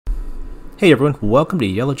Hey everyone, welcome to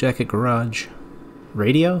Yellow Jacket Garage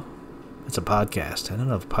Radio. It's a podcast. I don't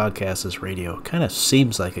know if podcast is radio. Kind of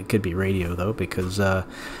seems like it could be radio though, because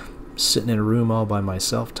sitting in a room all by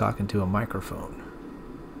myself talking to a microphone.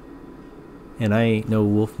 And I ain't no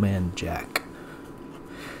Wolfman Jack.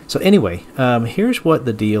 So anyway, here's what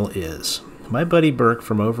the deal is. My buddy Burke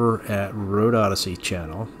from over at Road Odyssey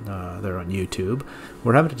channel, they're on YouTube,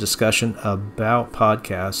 we're having a discussion about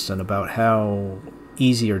podcasts and about how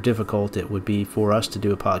easy or difficult it would be for us to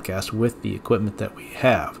do a podcast with the equipment that we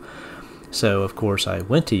have. So of course I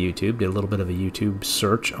went to YouTube, did a little bit of a YouTube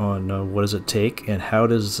search on what does it take and how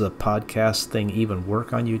does the podcast thing even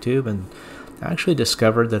work on YouTube, and I actually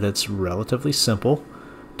discovered that it's relatively simple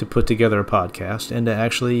to put together a podcast and to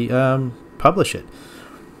actually publish it.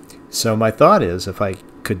 So my thought is, if I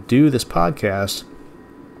could do this podcast,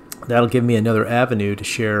 that'll give me another avenue to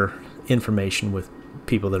share information with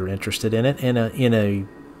people that are interested in it in a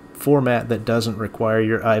format that doesn't require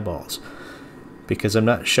your eyeballs, because I'm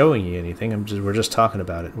not showing you anything. We're just talking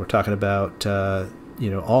about it. We're talking about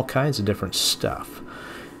all kinds of different stuff.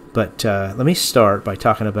 But let me start by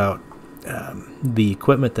talking about the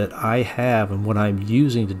equipment that I have and what I'm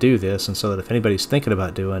using to do this, and so that if anybody's thinking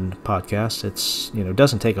about doing podcasts, it's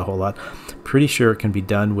doesn't take a whole lot. Pretty sure it can be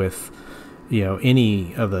done with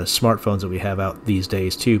any of the smartphones that we have out these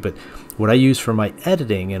days too. But what I use for my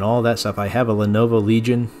editing and all that stuff, I have a Lenovo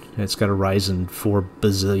Legion. It's got a Ryzen 4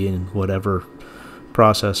 bazillion whatever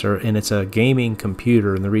processor, and it's a gaming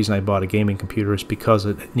computer. And the reason I bought a gaming computer is because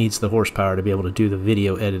it needs the horsepower to be able to do the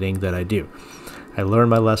video editing that I do. I learned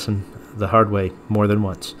my lesson the hard way more than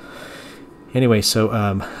once. Anyway, so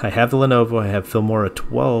I have the Lenovo. I have Filmora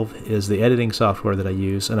 12 is the editing software that I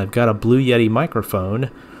use, and I've got a Blue Yeti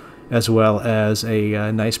microphone, as well as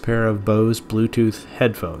a nice pair of Bose Bluetooth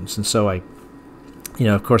headphones. And so I,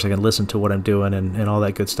 of course I can listen to what I'm doing and all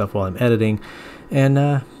that good stuff while I'm editing. And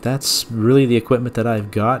that's really the equipment that I've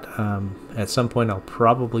got. At some point I'll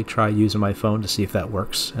probably try using my phone to see if that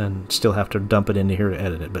works, and still have to dump it into here to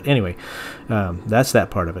edit it. But anyway, that's that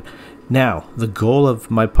part of it. Now, the goal of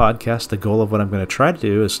my podcast, the goal of what I'm going to try to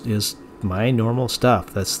do is my normal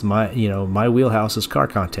stuff. That's my my wheelhouse is car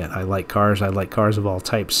content. I like cars. I like cars of all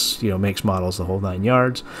types, makes, models, the whole nine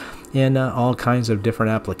yards, and all kinds of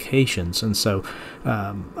different applications. And so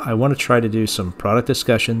I want to try to do some product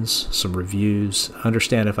discussions, some reviews.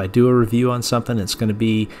 Understand, if I do a review on something, it's going to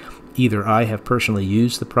be either I have personally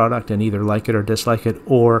used the product and either like it or dislike it,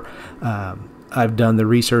 or I've done the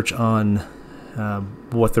research on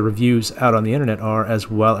what the reviews out on the internet are, as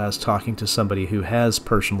well as talking to somebody who has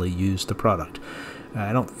personally used the product.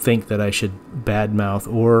 I don't think that I should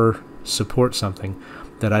badmouth or support something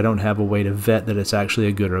that I don't have a way to vet that it's actually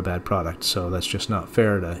a good or a bad product. So that's just not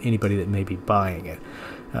fair to anybody that may be buying it.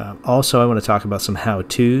 Also, I want to talk about some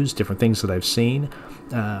how-tos, different things that I've seen,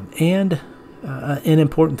 and an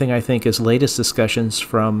important thing I think is latest discussions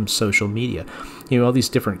from social media. All these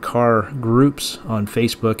different car groups on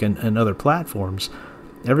Facebook and other platforms,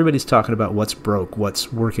 everybody's talking about what's broke,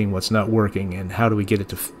 what's working, what's not working, and how do we get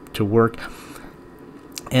it to work.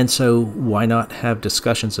 And so why not have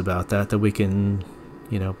discussions about that we can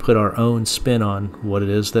put our own spin on what it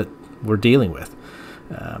is that we're dealing with.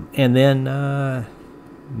 And then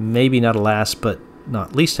maybe not a last but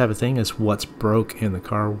not least type of thing is what's broke in the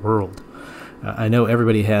car world. I know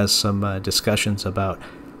everybody has some discussions about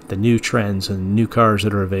the new trends and new cars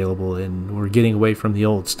that are available, and we're getting away from the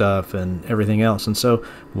old stuff and everything else. And so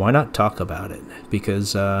why not talk about it?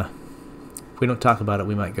 Because if we don't talk about it,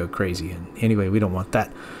 we might go crazy. And anyway, we don't want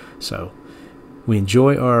that. So we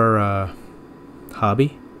enjoy our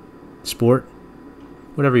hobby, sport,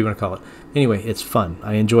 whatever you want to call it. Anyway, it's fun.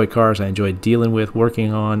 I enjoy cars. I enjoy dealing with,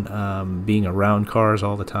 working on, being around cars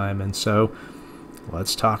all the time. And so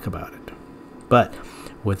let's talk about it. But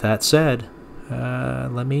with that said,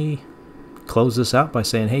 let me close this out by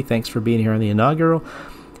saying, hey, thanks for being here on the inaugural.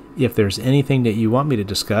 If there's anything that you want me to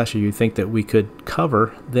discuss or you think that we could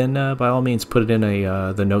cover, then by all means put it in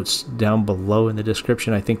the notes down below in the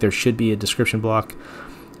description. I think there should be a description block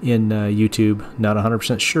in YouTube. Not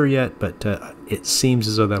 100% sure yet, but it seems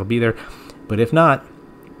as though that'll be there. But if not,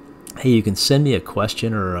 hey, you can send me a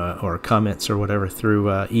question or comments or whatever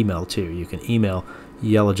through email too. You can email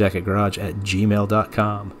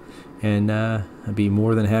yellowjacketgarage@gmail.com, and I'd be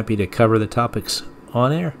more than happy to cover the topics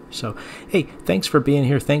on air. So hey, thanks for being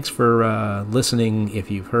here. Thanks for listening if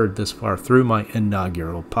you've heard this far through my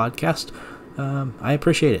inaugural podcast. I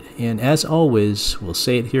appreciate it, and as always, we'll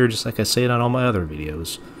say it here just like I say it on all my other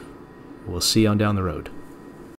videos. We'll see you on down the road.